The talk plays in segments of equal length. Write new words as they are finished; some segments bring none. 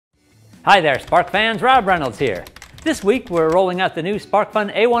Hi there, Spark fans, Rob Reynolds here. This week we're rolling out the new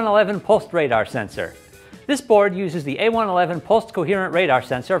SparkFun A111 pulsed radar sensor. This board uses the A111 pulsed coherent radar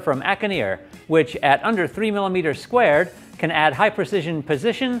sensor from Aconir, which at under 3 millimeters squared can add high precision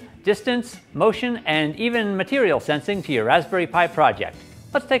position, distance, motion, and even material sensing to your Raspberry Pi project.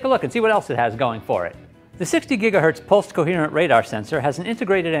 Let's take a look and see what else it has going for it. The 60 GHz pulsed coherent radar sensor has an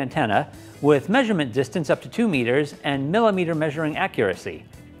integrated antenna with measurement distance up to 2 meters and millimeter measuring accuracy.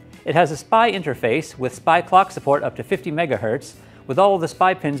 It has a SPI interface with SPI clock support up to 50 MHz with all of the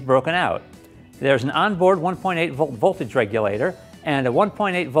SPI pins broken out. There's an onboard 1.8 volt voltage regulator and a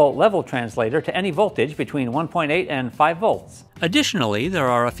 1.8 volt level translator to any voltage between 1.8 and 5 volts. Additionally, there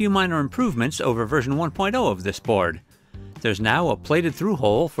are a few minor improvements over version 1.0 of this board. There's now a plated through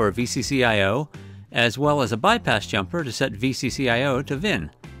hole for VCC-IO, as well as a bypass jumper to set VCC-IO to VIN.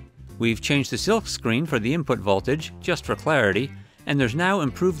 We've changed the silk screen for the input voltage, just for clarity, and there's now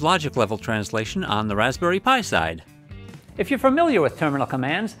improved logic level translation on the Raspberry Pi side. If you're familiar with terminal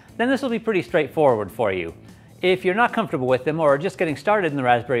commands, then this will be pretty straightforward for you. If you're not comfortable with them or are just getting started in the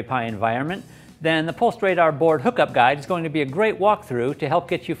Raspberry Pi environment, then the Pulsed Radar board hookup guide is going to be a great walkthrough to help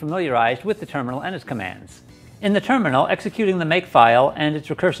get you familiarized with the terminal and its commands. In the terminal, executing the makefile and its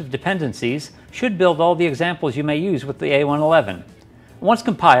recursive dependencies should build all the examples you may use with the A111. Once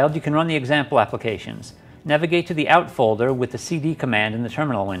compiled, you can run the example applications. Navigate to the Out folder with the CD command in the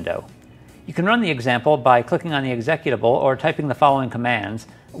terminal window. You can run the example by clicking on the executable or typing the following commands.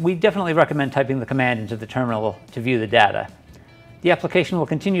 We definitely recommend typing the command into the terminal to view the data. The application will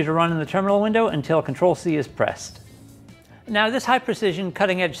continue to run in the terminal window until Control-C is pressed. Now, this high-precision,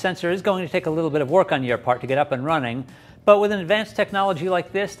 cutting-edge sensor is going to take a little bit of work on your part to get up and running, but with an advanced technology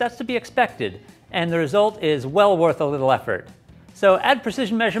like this, that's to be expected, and the result is well worth a little effort. So add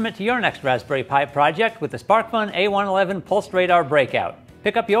precision measurement to your next Raspberry Pi project with the SparkFun A111 Pulsed Radar Breakout.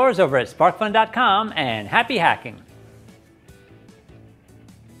 Pick up yours over at SparkFun.com, and happy hacking!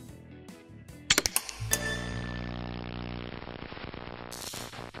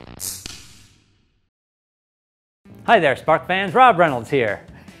 Hi there, Spark fans, Rob Reynolds here.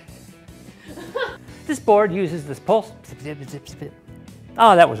 This board uses this pulse...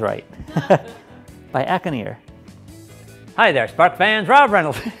 Oh, that was right. By Aconir. Hi there, Spark fans, Rob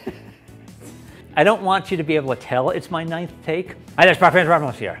Reynolds. I don't want you to be able to tell it's my 9th take. Hi there, Spark fans, Rob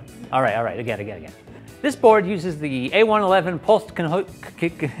Reynolds here. All right, again. This board uses the A111 pulsed Oh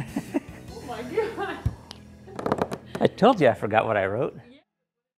my God. I told you I forgot what I wrote.